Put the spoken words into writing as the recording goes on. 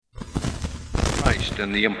Christ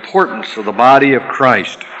and the importance of the body of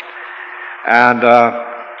Christ. And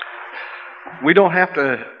we don't have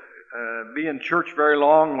to be in church very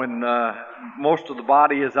long when most of the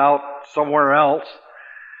body is out somewhere else.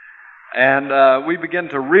 And we begin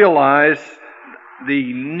to realize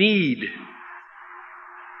the need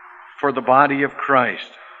for the body of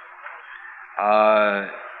Christ. The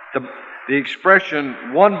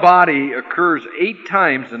expression one body occurs 8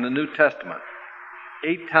 times in the New Testament.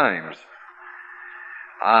 8 times.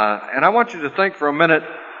 And I want you to think for a minute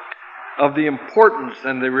of the importance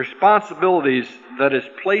and the responsibilities that is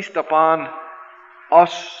placed upon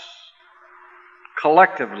us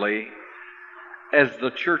collectively as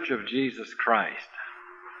the Church of Jesus Christ.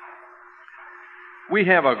 We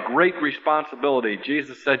have a great responsibility.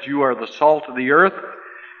 Jesus said, "You are the salt of the earth.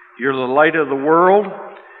 You're the light of the world."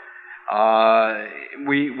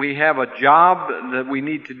 We have a job that we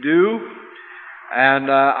need to do,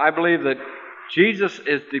 and I believe that Jesus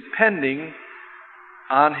is depending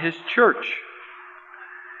on His church.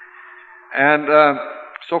 And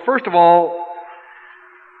so first of all,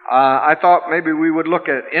 I thought maybe we would look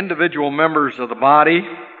at individual members of the body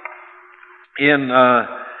in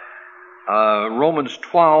Romans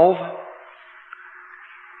 12.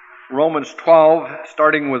 Romans 12,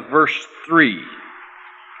 starting with verse 3.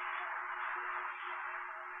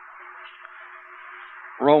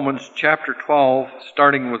 Romans chapter 12,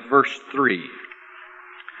 starting with verse 3.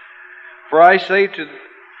 "For I say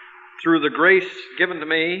through the grace given to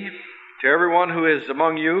me, to everyone who is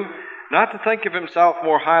among you, not to think of himself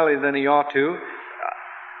more highly than he ought to,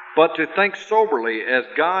 but to think soberly, as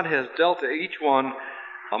God has dealt to each one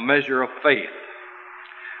a measure of faith.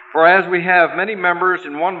 For as we have many members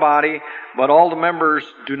in one body, but all the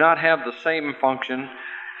members do not have the same function,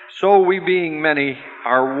 so we being many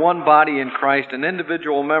are one body in Christ and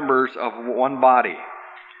individual members of one body.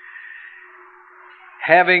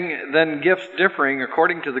 Having then gifts differing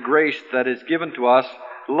according to the grace that is given to us,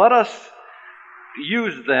 let us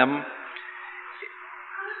use them.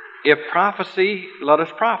 If prophecy, let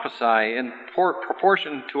us prophesy in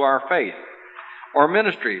proportion to our faith. Or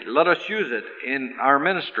ministry, let us use it in our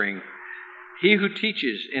ministering. He who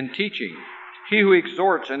teaches in teaching. He who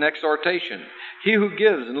exhorts in exhortation. He who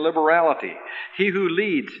gives in liberality. He who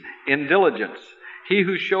leads in diligence. He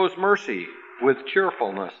who shows mercy with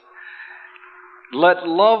cheerfulness. Let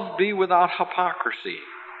love be without hypocrisy.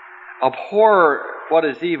 Abhor what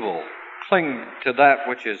is evil. Cling to that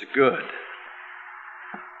which is good."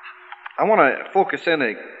 I want to focus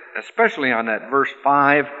in especially on that verse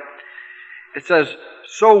 5. It says,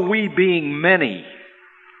 "So we being many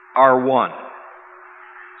are one."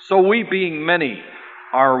 So we being many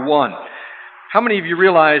are one. How many of you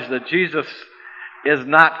realize that Jesus is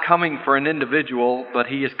not coming for an individual, but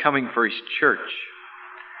He is coming for His church?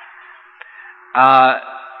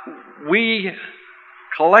 We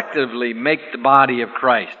collectively make the body of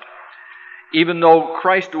Christ. Even though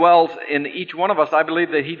Christ dwells in each one of us, I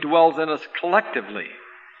believe that He dwells in us collectively.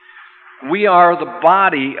 We are the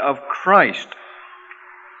body of Christ.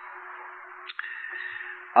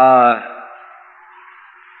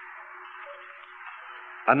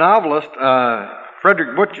 A novelist,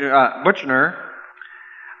 Frederick Buechner,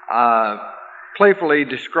 playfully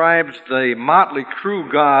describes the motley crew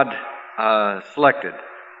God selected.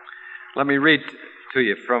 Let me read to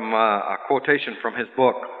you from a quotation from his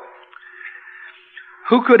book.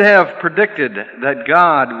 "Who could have predicted that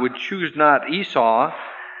God would choose not Esau,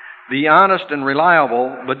 the honest and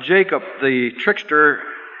reliable, but Jacob, the trickster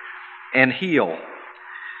and heel?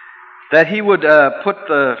 That He would put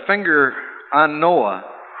the finger on Noah,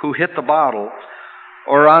 who hit the bottle,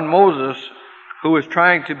 or on Moses, who was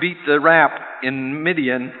trying to beat the rap in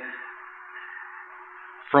Midian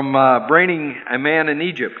from braining a man in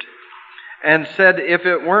Egypt, and said if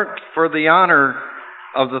it weren't for the honor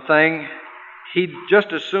of the thing, he'd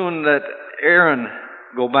just as soon let Aaron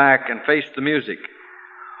go back and face the music.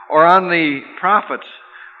 Or on the prophets,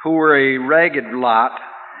 who were a ragged lot,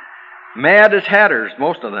 mad as hatters,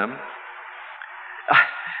 most of them.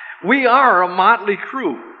 We are a motley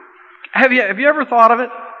crew. Have you ever thought of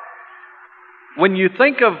it? When you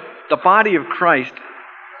think of the body of Christ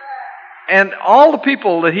and all the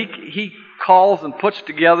people that He calls and puts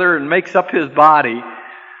together and makes up His body,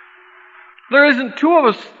 there isn't 2 of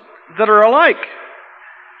us that are alike.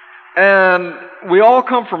 And we all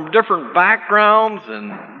come from different backgrounds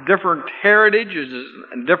and different heritages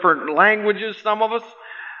and different languages, some of us.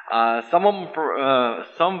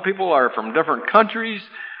 Some people are from different countries,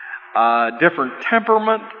 different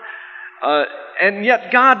temperament. And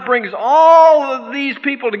yet God brings all of these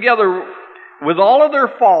people together with all of their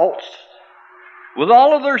faults, with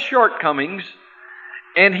all of their shortcomings,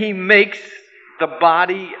 and He makes the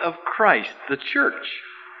body of Christ, the church.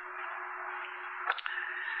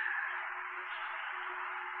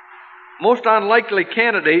 Most unlikely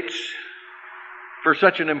candidates for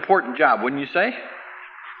such an important job, wouldn't you say?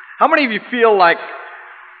 How many of you feel like,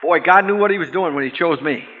 boy, God knew what He was doing when He chose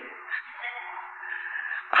me?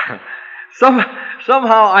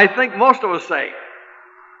 Somehow I think most of us say,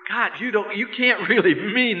 God, you can't really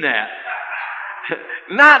mean that.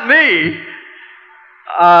 Not me.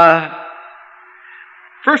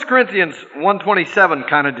 1 Corinthians 1:27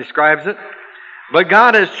 kind of describes it. But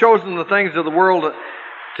God has chosen the things of the world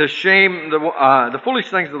to shame the foolish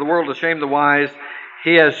things of the world to shame the wise.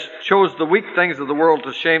 He has chosen the weak things of the world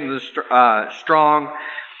to shame the strong.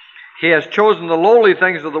 He has chosen the lowly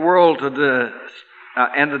things of the world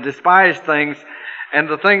and the despised things, and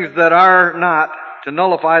the things that are not, to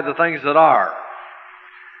nullify the things that are.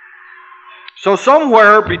 So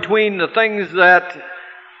somewhere between the things that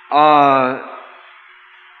are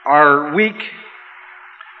weak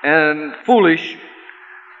and foolish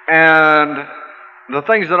and the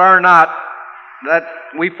things that are not, that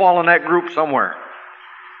we fall in that group somewhere.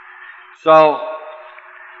 So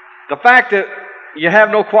the fact that you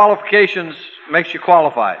have no qualifications makes you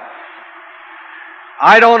qualified.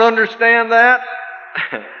 I don't understand that.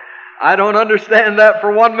 I don't understand that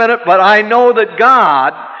for 1 minute, but I know that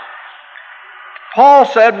God, Paul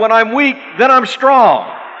said, when I'm weak, then I'm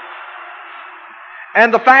strong.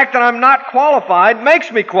 And the fact that I'm not qualified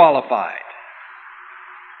makes me qualified.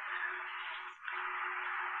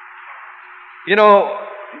 You know,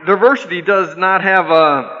 diversity does not have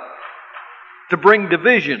to bring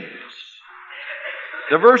divisions.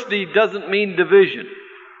 Diversity doesn't mean division.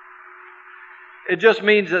 It just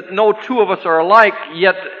means that no two of us are alike,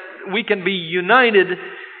 yet we can be united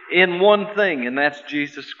in one thing, and that's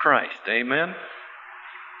Jesus Christ. Amen?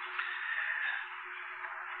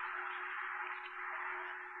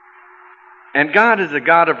 And God is a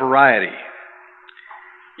God of variety.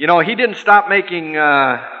 You know, He didn't stop making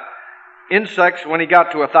insects when He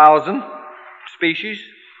got to 1,000 species.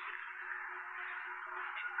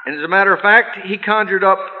 And as a matter of fact, He conjured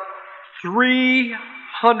up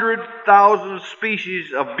 300,000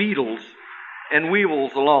 species of beetles and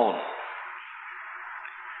weevils alone.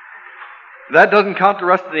 That doesn't count the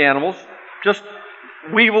rest of the animals, just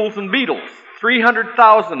weevils and beetles.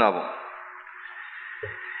 300,000 of them.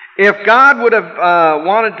 If God would have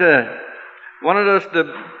wanted us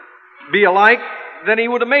to be alike, then He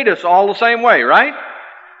would have made us all the same way, right?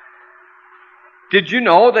 Did you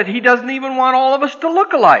know that He doesn't even want all of us to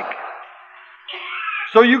look alike?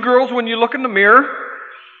 So you girls, when you look in the mirror,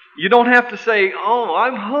 you don't have to say, oh,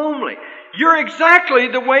 I'm homely. You're exactly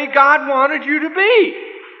the way God wanted you to be.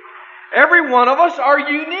 Every one of us are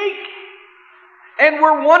unique, and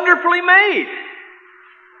we're wonderfully made.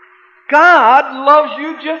 God loves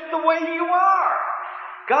you just the way you are.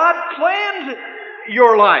 God planned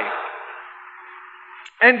your life.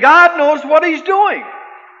 And God knows what He's doing.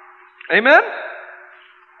 Amen?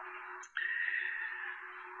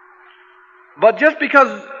 But just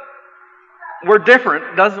because we're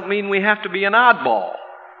different doesn't mean we have to be an oddball.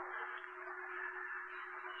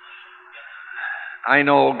 I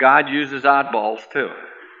know God uses oddballs too.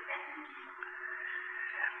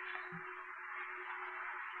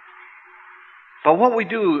 But what we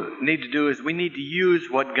need to do is we need to use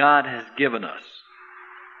what God has given us.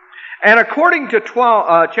 And according to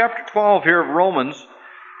chapter 12 here of Romans,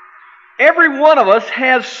 every one of us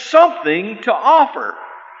has something to offer.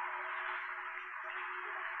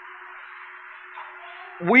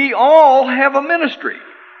 We all have a ministry.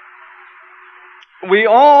 We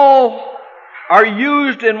all are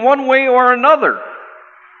used in one way or another.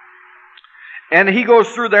 And he goes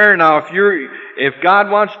through there now. If God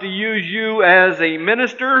wants to use you as a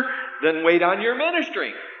minister, then wait on your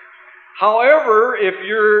ministry. However, if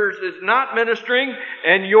yours is not ministering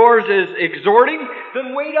and yours is exhorting,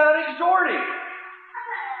 then wait on exhorting.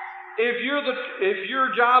 If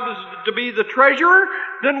your job is to be the treasurer,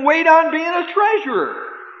 then wait on being a treasurer.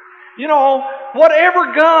 You know,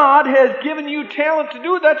 whatever God has given you talent to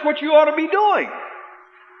do, that's what you ought to be doing.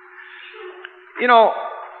 You know,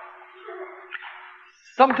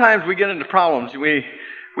 sometimes we get into problems. We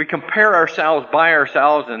compare ourselves by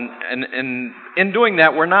ourselves, and in doing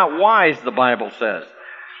that, we're not wise, the Bible says.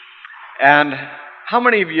 And how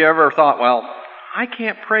many of you ever thought, well, I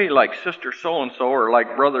can't pray like Sister so-and-so or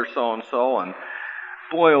like Brother so-and-so, and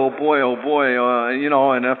boy, oh boy, oh boy,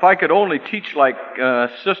 and if I could only teach like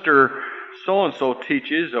Sister so-and-so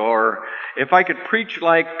teaches, or if I could preach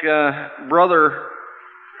like Brother,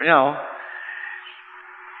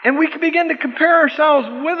 and we can begin to compare ourselves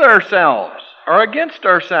with ourselves. or against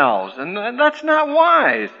ourselves. And that's not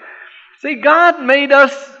wise. See, God made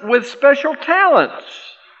us with special talents.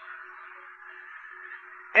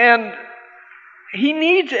 And He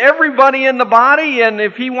needs everybody in the body, and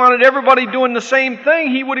if He wanted everybody doing the same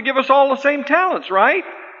thing, He would have given us all the same talents, right?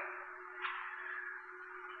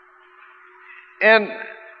 And,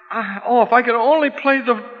 if I could only play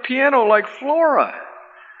the piano like Flora.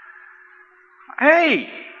 Hey,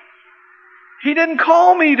 He didn't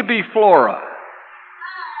call me to be Flora.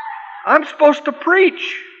 I'm supposed to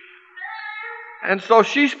preach. And so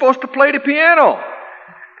she's supposed to play the piano.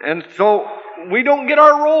 And so we don't get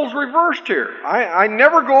our roles reversed here. I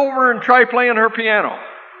never go over and try playing her piano.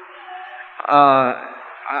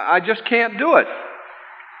 I just can't do it.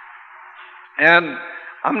 And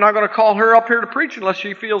I'm not going to call her up here to preach unless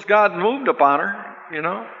she feels God moved upon her, you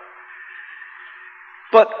know.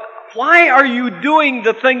 But why are you doing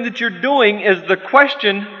the thing that you're doing is the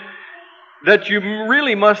question that you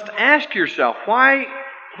really must ask yourself. Why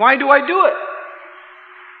do I do it?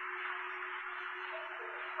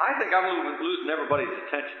 I think I'm losing everybody's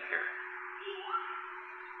attention here.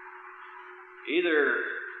 Either,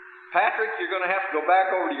 Patrick, you're going to have to go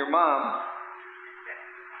back over to your mom.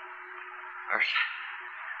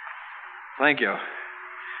 Thank you.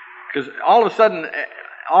 Because all of a sudden,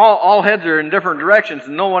 all heads are in different directions,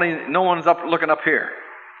 and no one's looking up here.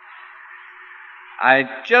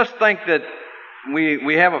 I just think that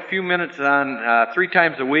we have a few minutes on 3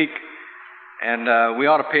 times a week. And we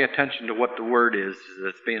ought to pay attention to what the word is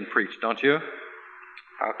that's being preached, don't you?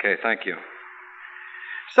 Okay, thank you.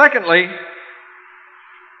 Secondly,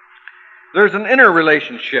 there's an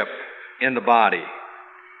interrelationship in the body.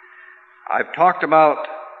 I've talked about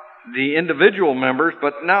the individual members,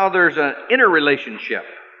 but now there's an interrelationship.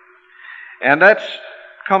 And that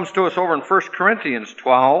comes to us over in 1 Corinthians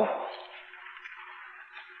 12.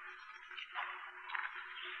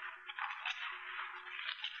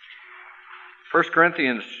 1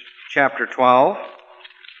 Corinthians chapter 12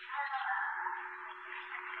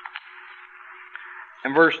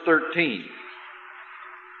 and verse 13.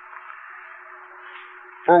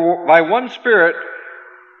 For by one Spirit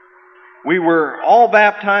we were all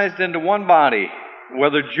baptized into one body,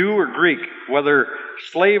 whether Jew or Greek, whether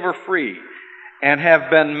slave or free, and have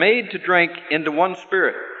been made to drink into one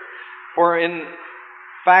Spirit. For in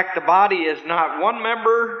fact the body is not one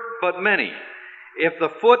member, but many. If the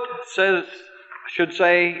foot should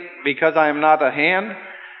say, because I am not a hand,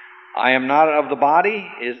 I am not of the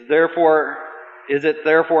body, is it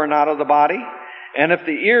therefore not of the body? And if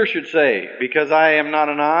the ear should say, because I am not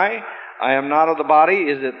an eye, I am not of the body,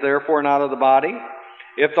 is it therefore not of the body?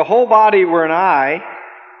 If the whole body were an eye,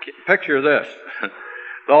 picture this,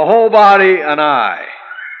 the whole body an eye,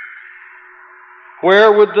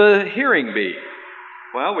 where would the hearing be?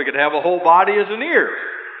 Well, we could have a whole body as an ear.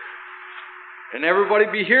 And everybody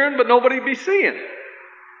be hearing, but nobody be seeing.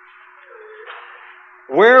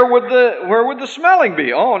 Where would the smelling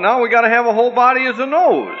be? Oh, now we got to have a whole body as a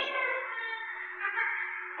nose.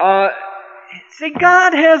 See,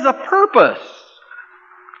 God has a purpose.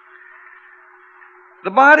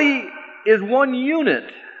 The body is one unit,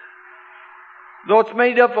 though it's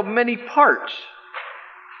made up of many parts.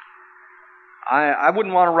 I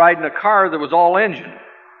wouldn't want to ride in a car that was all engine.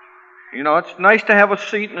 You know, it's nice to have a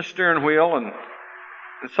seat and a steering wheel and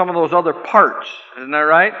some of those other parts. Isn't that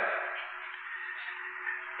right?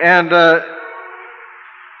 And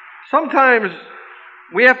sometimes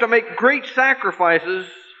we have to make great sacrifices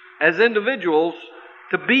as individuals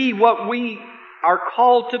to be what we are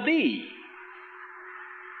called to be.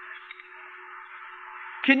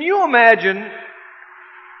 Can you imagine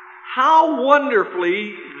how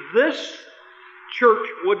wonderfully this church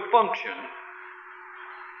would function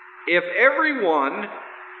if everyone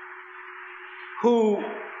who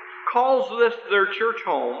calls this their church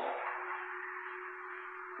home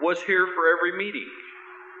was here for every meeting?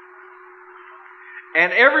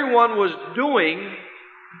 And everyone was doing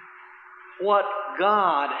what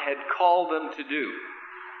God had called them to do.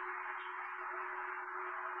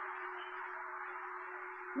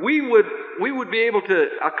 We would be able to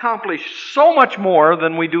accomplish so much more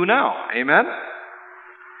than we do now. Amen?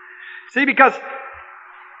 See, because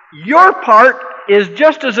your part is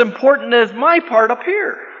just as important as my part up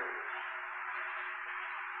here.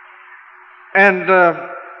 And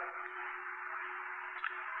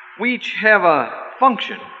we each have a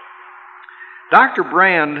function. Dr.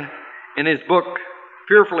 Brand, in his book,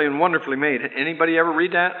 Fearfully and Wonderfully Made, anybody ever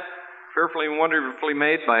read that? Fearfully and Wonderfully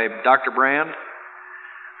Made by Dr. Brand?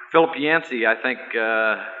 Philip Yancey, I think,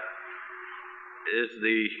 is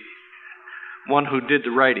the one who did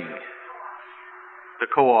the writing, the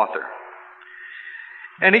co-author.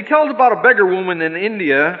 And he tells about a beggar woman in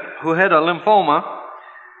India who had a lymphoma,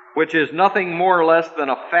 which is nothing more or less than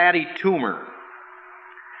a fatty tumor.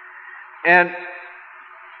 And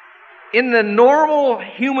in the normal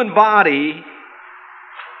human body,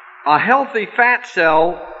 a healthy fat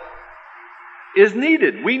cell is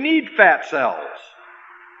needed. We need fat cells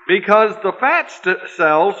because the fat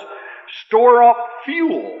cells store up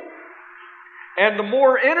fuel. And the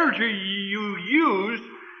more energy you use,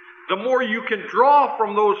 the more you can draw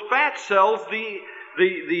from those fat cells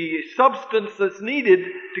the substance that's needed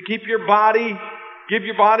to keep your body, give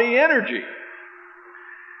your body energy.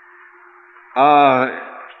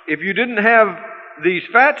 If you didn't have these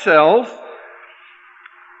fat cells,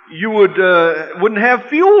 you wouldn't have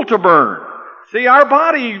fuel to burn. See, our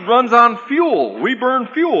body runs on fuel. We burn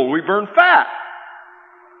fuel. We burn fat.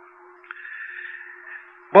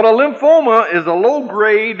 But a lymphoma is a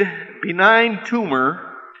low-grade, benign tumor,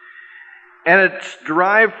 and it's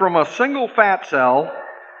derived from a single fat cell,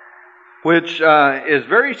 which is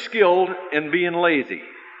very skilled in being lazy.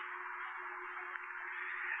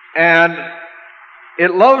 And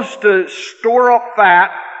it loves to store up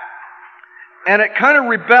fat, and it kind of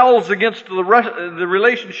rebels against the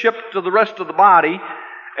relationship to the rest of the body,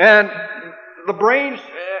 and the brains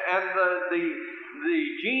and the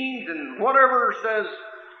genes and whatever says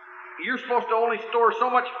you're supposed to only store so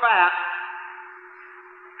much fat,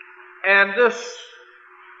 and this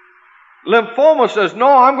lymphoma says, no,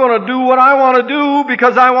 I'm going to do what I want to do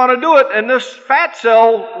because I want to do it, and this fat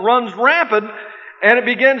cell runs rampant, and it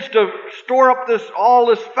begins to store up all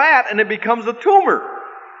this fat, and it becomes a tumor.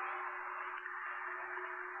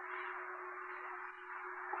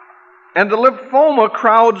 And the lymphoma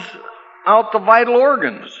crowds out the vital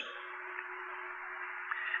organs.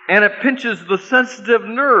 And it pinches the sensitive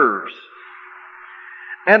nerves.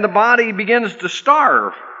 And the body begins to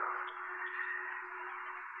starve.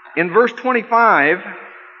 In verse 25,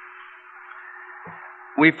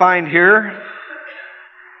 we find here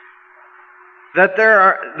that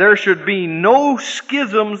there should be no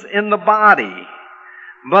schisms in the body,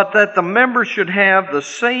 but that the members should have the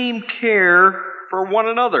same care for one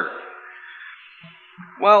another.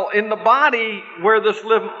 Well, in the body where this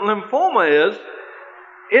lymphoma is,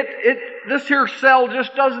 this here cell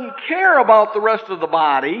just doesn't care about the rest of the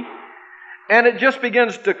body, and it just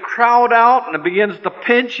begins to crowd out, and it begins to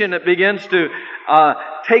pinch, and it begins to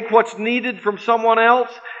take what's needed from someone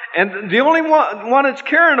else, and the only one it's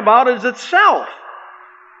caring about is itself.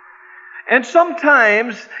 And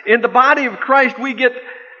sometimes in the body of Christ we get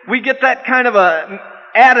that kind of a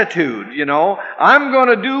attitude, you know. I'm going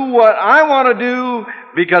to do what I want to do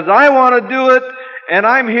because I want to do it, and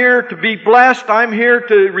I'm here to be blessed, I'm here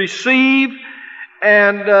to receive,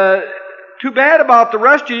 and too bad about the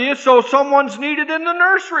rest of you, so someone's needed in the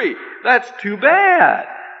nursery. That's too bad.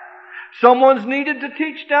 Someone's needed to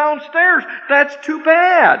teach downstairs. That's too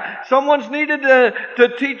bad. Someone's needed to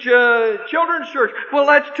teach children's church. Well,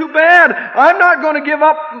 that's too bad. I'm not going to give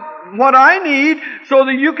up what I need so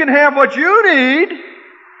that you can have what you need.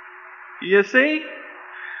 You see?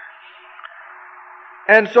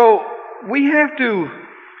 And so we have to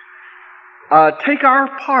take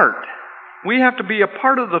our part. We have to be a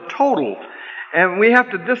part of the total. And we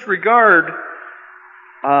have to disregard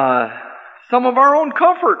some of our own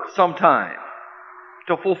comfort sometime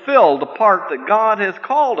to fulfill the part that God has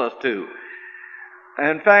called us to.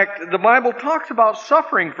 In fact, the Bible talks about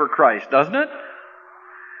suffering for Christ, doesn't it?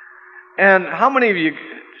 And how many of you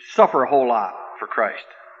suffer a whole lot for Christ?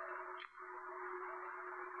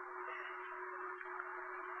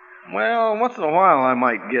 Well, once in a while I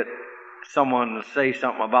might get someone to say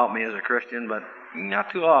something about me as a Christian, but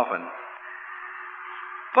not too often.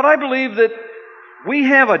 But I believe that we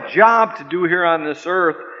have a job to do here on this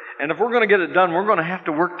earth, and if we're going to get it done, we're going to have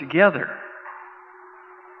to work together.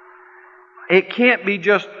 It can't be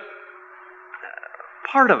just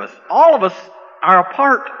part of us. All of us are a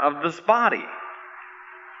part of this body.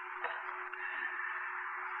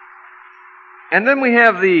 And then we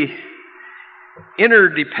have the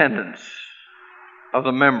interdependence of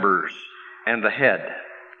the members and the head.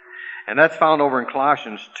 And that's found over in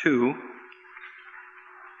Colossians 2.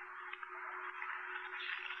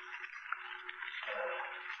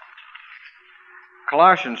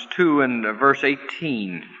 Colossians 2 and verse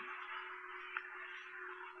 18.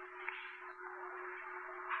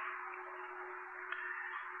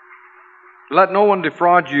 Let no one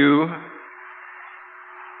defraud you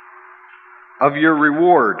of your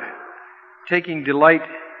reward, taking delight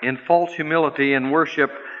in false humility and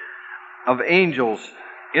worship of angels,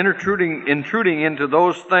 intruding into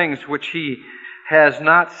those things which he has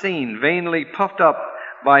not seen, vainly puffed up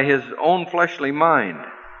by his own fleshly mind,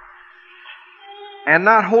 and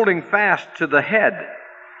not holding fast to the head,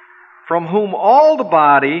 from whom all the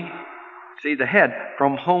body, see the head,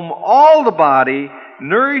 from whom all the body,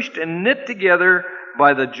 nourished and knit together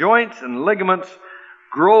by the joints and ligaments,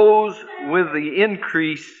 grows with the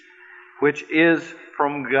increase which is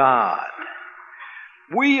from God.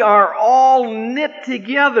 We are all knit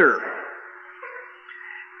together.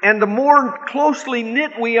 And the more closely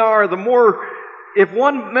knit we are, the more, if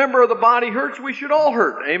one member of the body hurts, we should all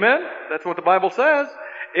hurt. Amen? That's what the Bible says.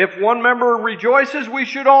 If one member rejoices, we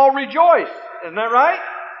should all rejoice. Isn't that right?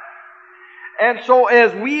 And so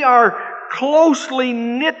as we are closely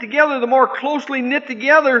knit together, the more closely knit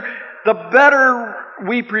together, the better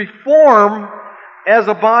we perform as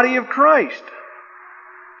a body of Christ.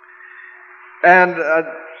 And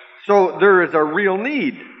so there is a real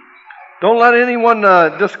need. Don't let anyone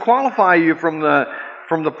disqualify you from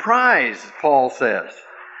the prize, Paul says.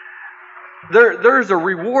 There's a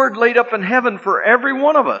reward laid up in heaven for every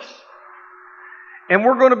one of us. And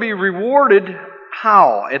we're going to be rewarded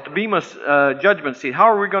how? At the Bema judgment seat.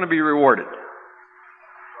 How are we going to be rewarded?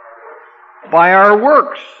 By our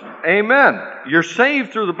works. Amen. You're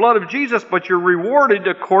saved through the blood of Jesus, but you're rewarded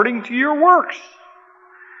according to your works.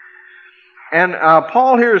 And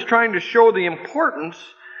Paul here is trying to show the importance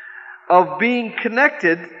of being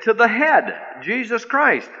connected to the head, Jesus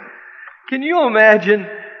Christ. Can you imagine,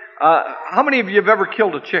 how many of you have ever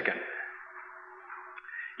killed a chicken?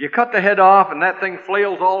 You cut the head off and that thing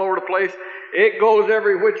flails all over the place. It goes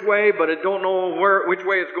every which way, but it don't know which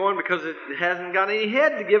way it's going because it hasn't got any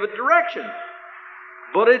head to give it direction.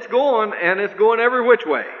 But it's going, and it's going every which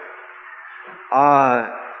way.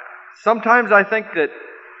 Sometimes I think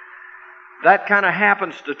that kind of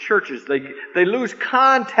happens to churches. They lose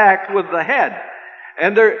contact with the head,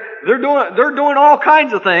 and they're doing all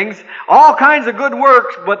kinds of things, all kinds of good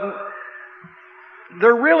works, but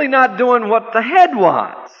they're really not doing what the head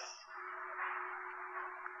wants.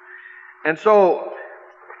 And so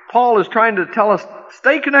Paul is trying to tell us,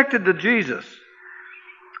 stay connected to Jesus.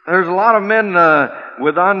 There's a lot of men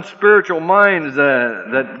with unspiritual minds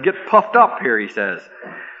that get puffed up here, he says.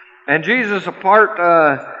 And Jesus, apart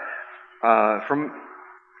from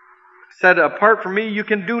me, you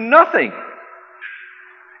can do nothing.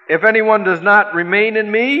 If anyone does not remain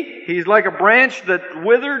in me, he's like a branch that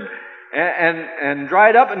withered and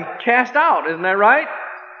dried up and cast out. Isn't that right?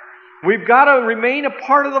 We've got to remain a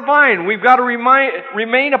part of the vine. We've got to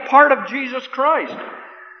remain a part of Jesus Christ.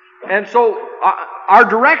 And so our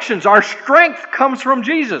directions, our strength comes from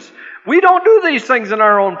Jesus. We don't do these things in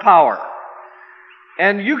our own power.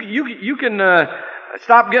 And you can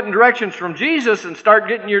stop getting directions from Jesus and start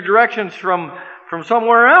getting your directions from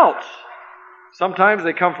somewhere else. Sometimes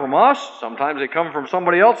they come from us. Sometimes they come from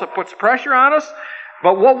somebody else that puts pressure on us.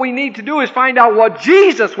 But what we need to do is find out what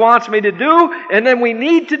Jesus wants me to do, and then we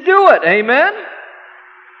need to do it. Amen?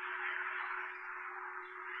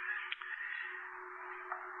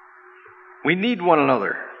 We need one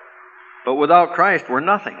another. But without Christ, we're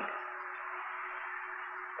nothing.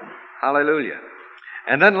 Hallelujah.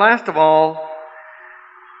 And then last of all,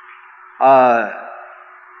 I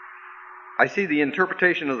see the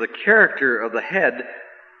interpretation of the character of the head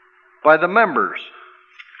by the members.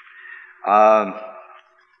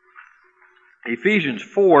 Ephesians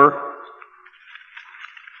 4,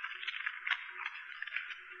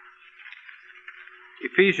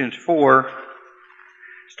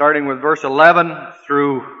 starting with verse 11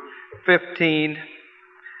 through 15,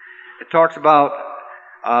 it talks about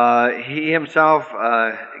He Himself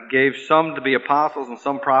gave some to be apostles, and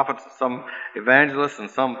some prophets, and some evangelists,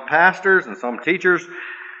 and some pastors, and some teachers,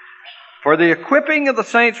 for the equipping of the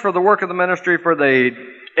saints for the work of the ministry, for the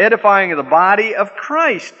edifying of the body of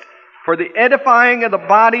Christ. For the edifying of the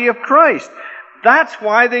body of Christ. That's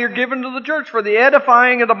why they are given to the church, for the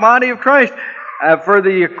edifying of the body of Christ. For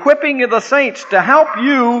the equipping of the saints, to help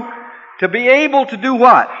you to be able to do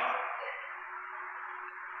what?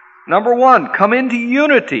 Number one, come into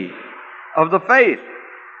unity of the faith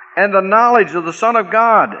and the knowledge of the Son of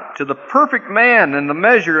God, to the perfect man in the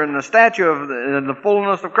measure and the stature of the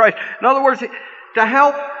fullness of Christ. In other words, to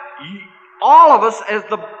help all of us as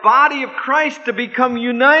the body of Christ to become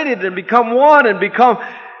united and become one and become,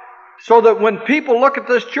 so that when people look at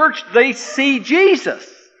this church, they see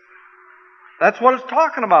Jesus. That's what it's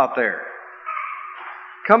talking about there.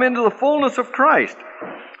 Come into the fullness of Christ.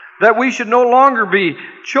 That we should no longer be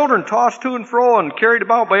children tossed to and fro and carried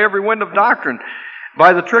about by every wind of doctrine,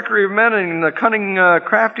 by the trickery of men and the cunning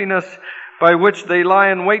craftiness by which they lie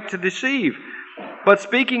in wait to deceive. But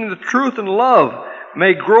speaking the truth in love,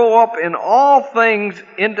 may grow up in all things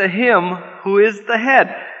into Him who is the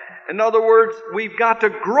head. In other words, we've got to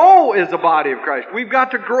grow as a body of Christ. We've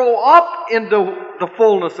got to grow up into the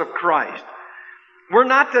fullness of Christ. We're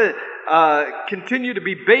not to continue to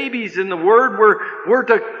be babies in the Word.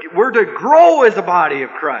 We're to grow as a body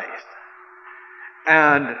of Christ.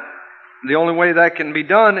 And the only way that can be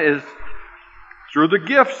done is through the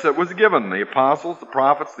gifts that was given. The apostles, the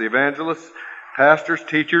prophets, the evangelists, pastors,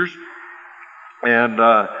 teachers. And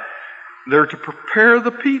they're to prepare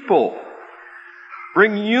the people.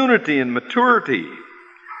 Bring unity and maturity.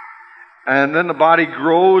 And then the body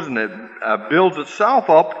grows and it builds itself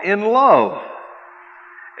up in love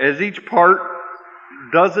as each part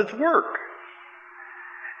does its work.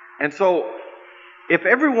 And so, if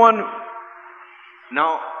everyone,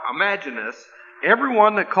 now imagine this,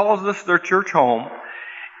 everyone that calls this their church home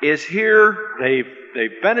is here,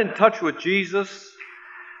 they've been in touch with Jesus,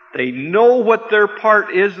 they know what their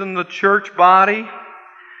part is in the church body,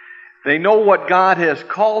 they know what God has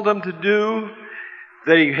called them to do.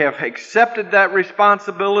 They have accepted that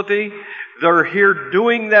responsibility. They're here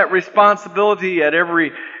doing that responsibility at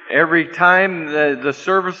every time the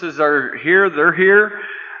services are here. They're here.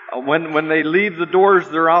 When they leave the doors,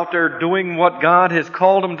 they're out there doing what God has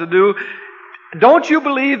called them to do. Don't you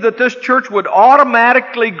believe that this church would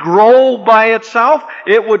automatically grow by itself?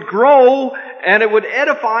 It would grow and it would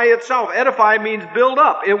edify itself. Edify means build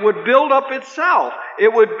up. It would build up itself.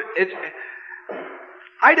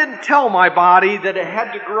 I didn't tell my body that it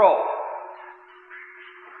had to grow.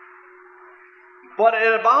 But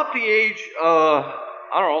at about the age of,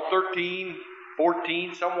 13,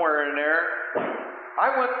 14, somewhere in there,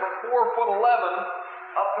 I went from 4'11"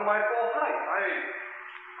 up to my full height.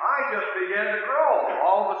 I just began to grow.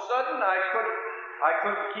 All of a sudden, I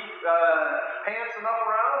couldn't keep pantsing up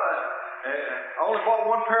around. I only bought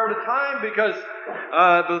one pair at a time because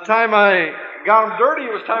by the time I got them dirty,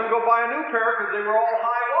 it was time to go buy a new pair because they were all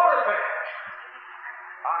high water pants.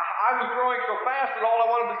 I was growing so fast that all I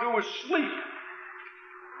wanted to do was sleep.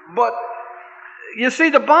 But you see,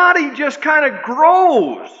 the body just kind of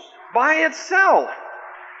grows by itself.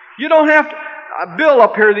 You don't have to. Bill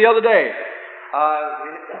up here the other day,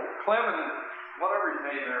 Clement, whatever his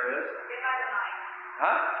name there is.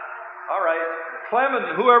 Huh? All right.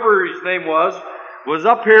 Clement, whoever his name was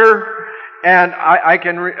up here, and I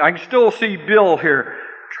can still see Bill here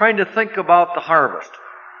trying to think about the harvest.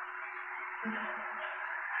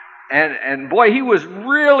 And boy, he was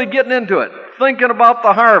really getting into it, thinking about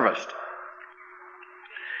the harvest.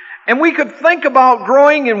 And we could think about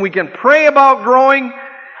growing and we can pray about growing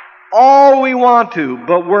all we want to,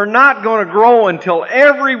 but we're not going to grow until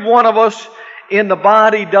every one of us in the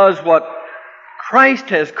body does what Christ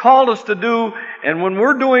has called us to do. And when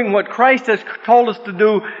we're doing what Christ has told us to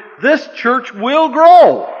do, this church will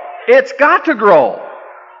grow. It's got to grow.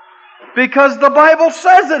 Because the Bible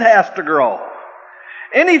says it has to grow.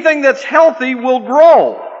 Anything that's healthy will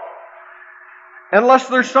grow. Unless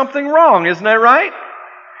there's something wrong, isn't that right?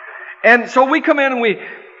 And so we come in and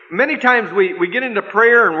many times we get into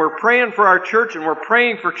prayer and we're praying for our church and we're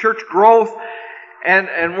praying for church growth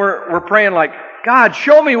and we're praying like, God,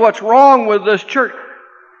 show me what's wrong with this church.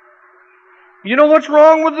 You know what's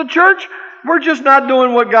wrong with the church? We're just not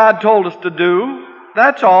doing what God told us to do.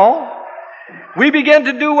 That's all. We begin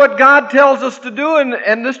to do what God tells us to do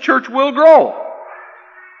and this church will grow.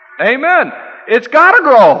 Amen. It's got to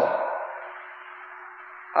grow.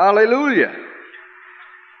 Hallelujah.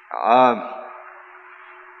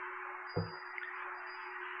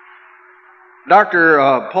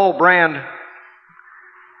 Dr. Paul Brand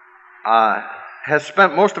has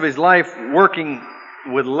spent most of his life working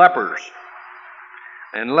with lepers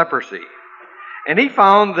and leprosy. And he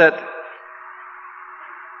found that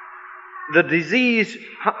the disease,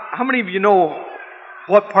 how many of you know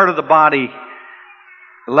what part of the body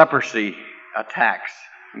leprosy attacks?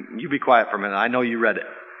 You be quiet for a minute. I know you read it.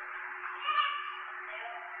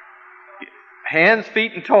 Hands,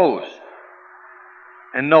 feet, and toes.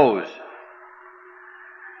 And nose.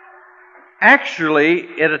 Actually,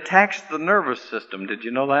 it attacks the nervous system. Did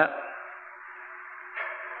you know that?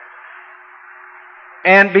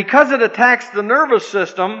 And because it attacks the nervous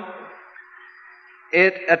system,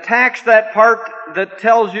 it attacks that part that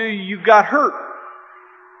tells you got hurt.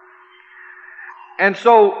 And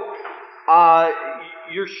so,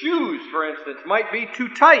 your shoes, for instance, might be too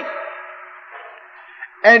tight.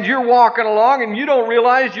 And you're walking along and you don't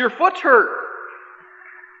realize your foot's hurt.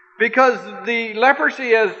 Because the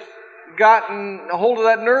leprosy has gotten a hold of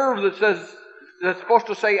that nerve that's supposed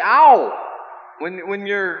to say ow when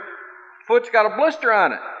your foot's got a blister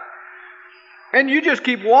on it. And you just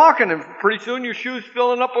keep walking, and pretty soon your shoe's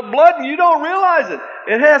filling up with blood, and you don't realize it.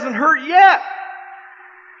 It hasn't hurt yet.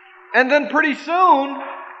 And then pretty soon,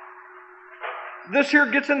 this here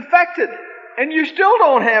gets infected, and you still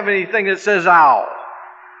don't have anything that says ow.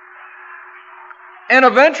 And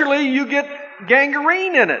eventually you get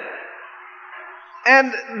gangrene in it.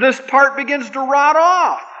 And this part begins to rot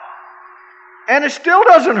off. And it still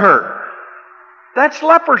doesn't hurt. That's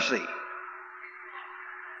leprosy.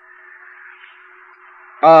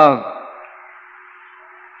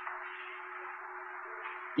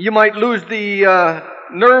 You might lose the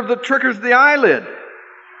nerve that triggers the eyelid.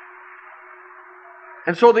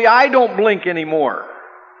 And so the eye don't blink anymore.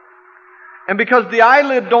 And because the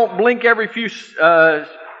eyelid don't blink every few so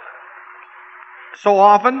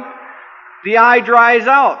often, the eye dries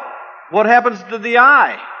out. What happens to the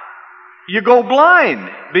eye? You go blind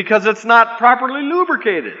because it's not properly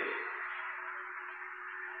lubricated.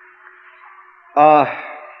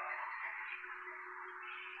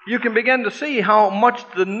 You can begin to see how much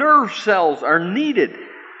the nerve cells are needed.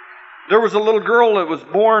 There was a little girl that was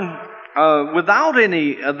born without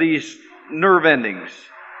any of these nerve endings.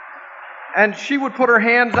 And she would put her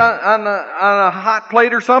hands on a hot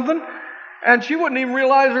plate or something, and she wouldn't even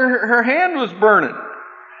realize her hand was burning.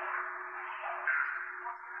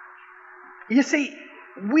 You see,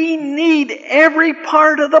 we need every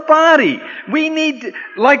part of the body. We need,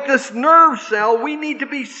 like this nerve cell, we need to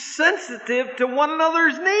be sensitive to one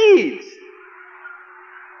another's needs.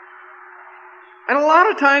 And a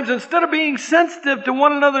lot of times, instead of being sensitive to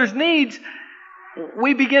one another's needs,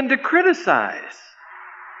 we begin to criticize.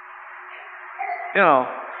 You know,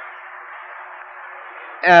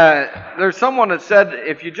 there's someone that said,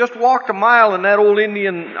 if you just walked a mile in that old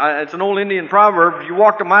Indian, it's an old Indian proverb, if you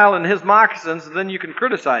walked a mile in his moccasins, then you can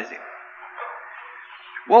criticize him.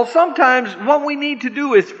 Well, sometimes what we need to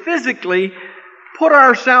do is physically put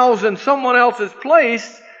ourselves in someone else's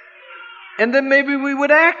place, and then maybe we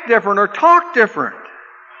would act different or talk different.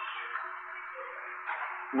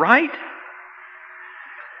 Right?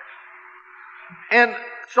 And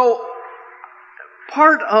so,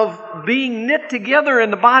 part of being knit together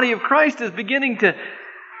in the body of Christ is beginning to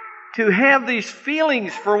have these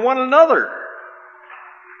feelings for one another.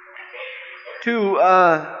 To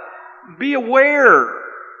be aware,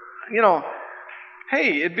 you know,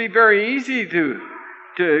 hey, it'd be very easy to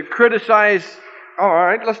criticize. All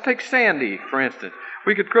right, let's take Sandy, for instance.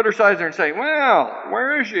 We could criticize her and say, well,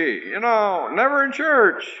 where is she? You know, never in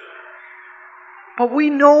church. But we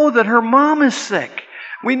know that her mom is sick.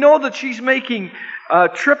 We know that she's making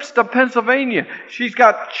trips to Pennsylvania. She's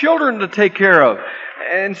got children to take care of.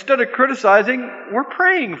 And instead of criticizing, we're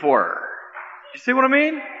praying for her. You see what I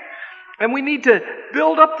mean? And we need to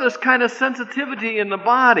build up this kind of sensitivity in the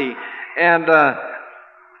body. And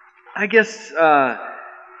I guess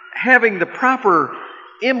having the proper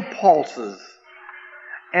impulses.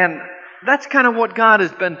 And that's kind of what God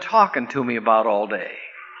has been talking to me about all day.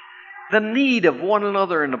 The need of one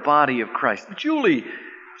another in the body of Christ. Julie,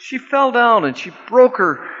 she fell down and she broke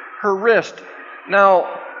her wrist.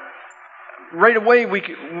 Now, right away,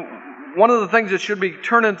 one of the things that should be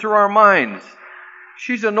turning through our minds,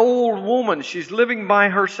 she's an old woman. She's living by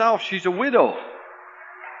herself. She's a widow.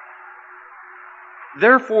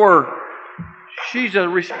 Therefore, she's a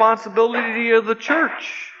responsibility of the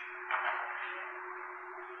church.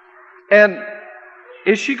 And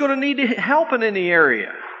is she going to need help in any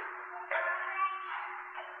area?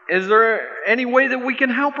 Is there any way that we can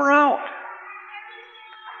help her out?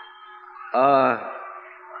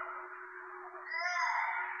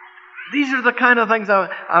 These are the kind of things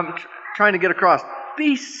I'm trying to get across.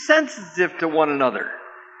 Be sensitive to one another.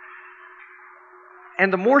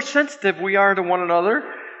 And the more sensitive we are to one another,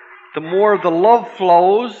 the more the love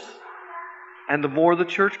flows, and the more the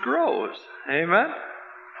church grows. Amen?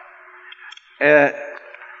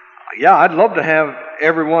 Yeah, I'd love to have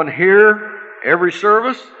everyone here, every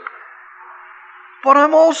service. But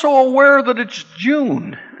I'm also aware that it's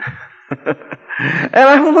June. And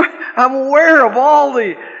I'm aware of all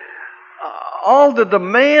the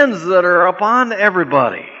demands that are upon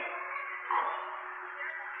everybody.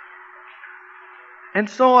 And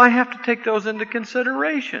so I have to take those into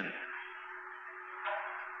consideration.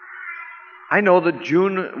 I know that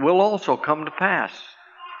June will also come to pass.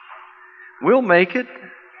 We'll make it.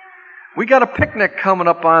 We got a picnic coming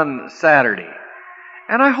up on Saturday.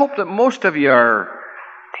 And I hope that most of you are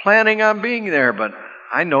planning on being there, but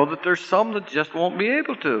I know that there's some that just won't be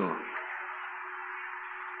able to.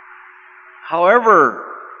 However,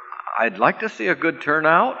 I'd like to see a good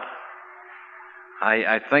turnout.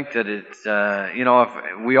 I think that it's,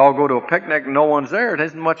 if we all go to a picnic and no one's there, it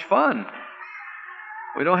isn't much fun.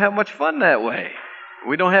 We don't have much fun that way.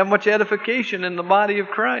 We don't have much edification in the body of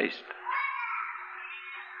Christ.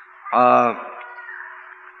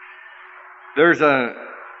 There's the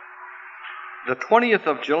 20th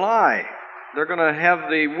of July. They're going to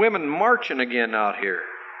have the women marching again out here.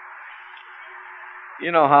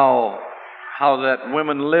 You know how that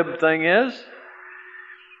women lib thing is?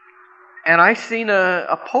 And I seen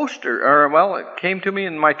a poster, it came to me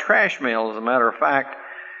in my trash mail, as a matter of fact,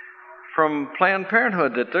 from Planned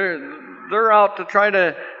Parenthood, that they're out to try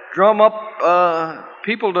to drum up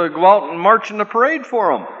people to go out and march in the parade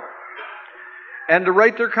for them, and to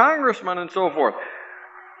write their congressman and so forth.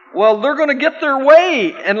 Well, they're going to get their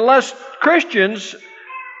way unless Christians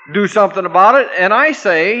do something about it. And I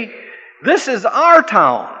say, this is our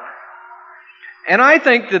town. And I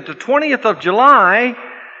think that the 20th of July,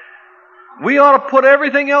 we ought to put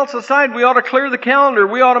everything else aside. We ought to clear the calendar.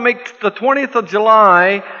 We ought to make the 20th of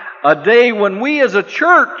July a day when we as a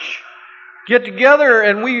church get together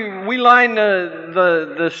and we line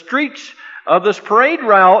the streets of this parade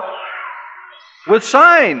route with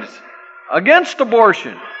signs against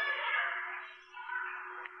abortion.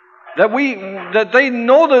 That they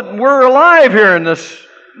know that we're alive here in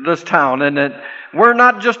this town, and that we're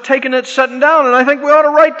not just taking it sitting down. And I think we ought to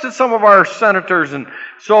write to some of our senators and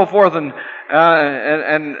so forth, and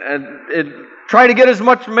try to get as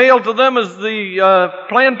much mail to them as the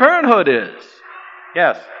Planned Parenthood is.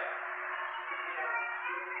 Yes.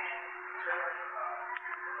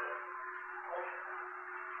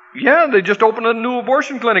 Yeah, they just opened a new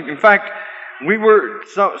abortion clinic. In fact,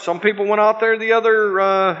 some people went out there the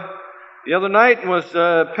other night and was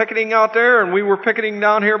picketing out there, and we were picketing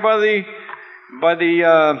down here by the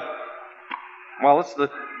it's the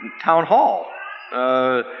town hall,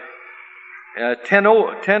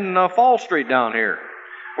 10 Fall Street down here,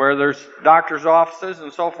 where there's doctors' offices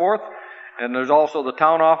and so forth, and there's also the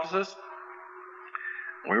town offices.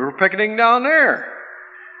 We were picketing down there.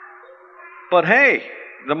 But hey,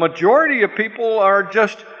 the majority of people are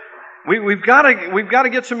just, we've got to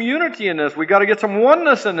get some unity in this. We've got to get some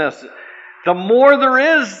oneness in this. The more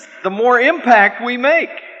there is, the more impact we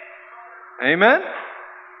make. Amen?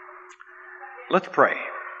 Let's pray.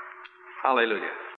 Hallelujah.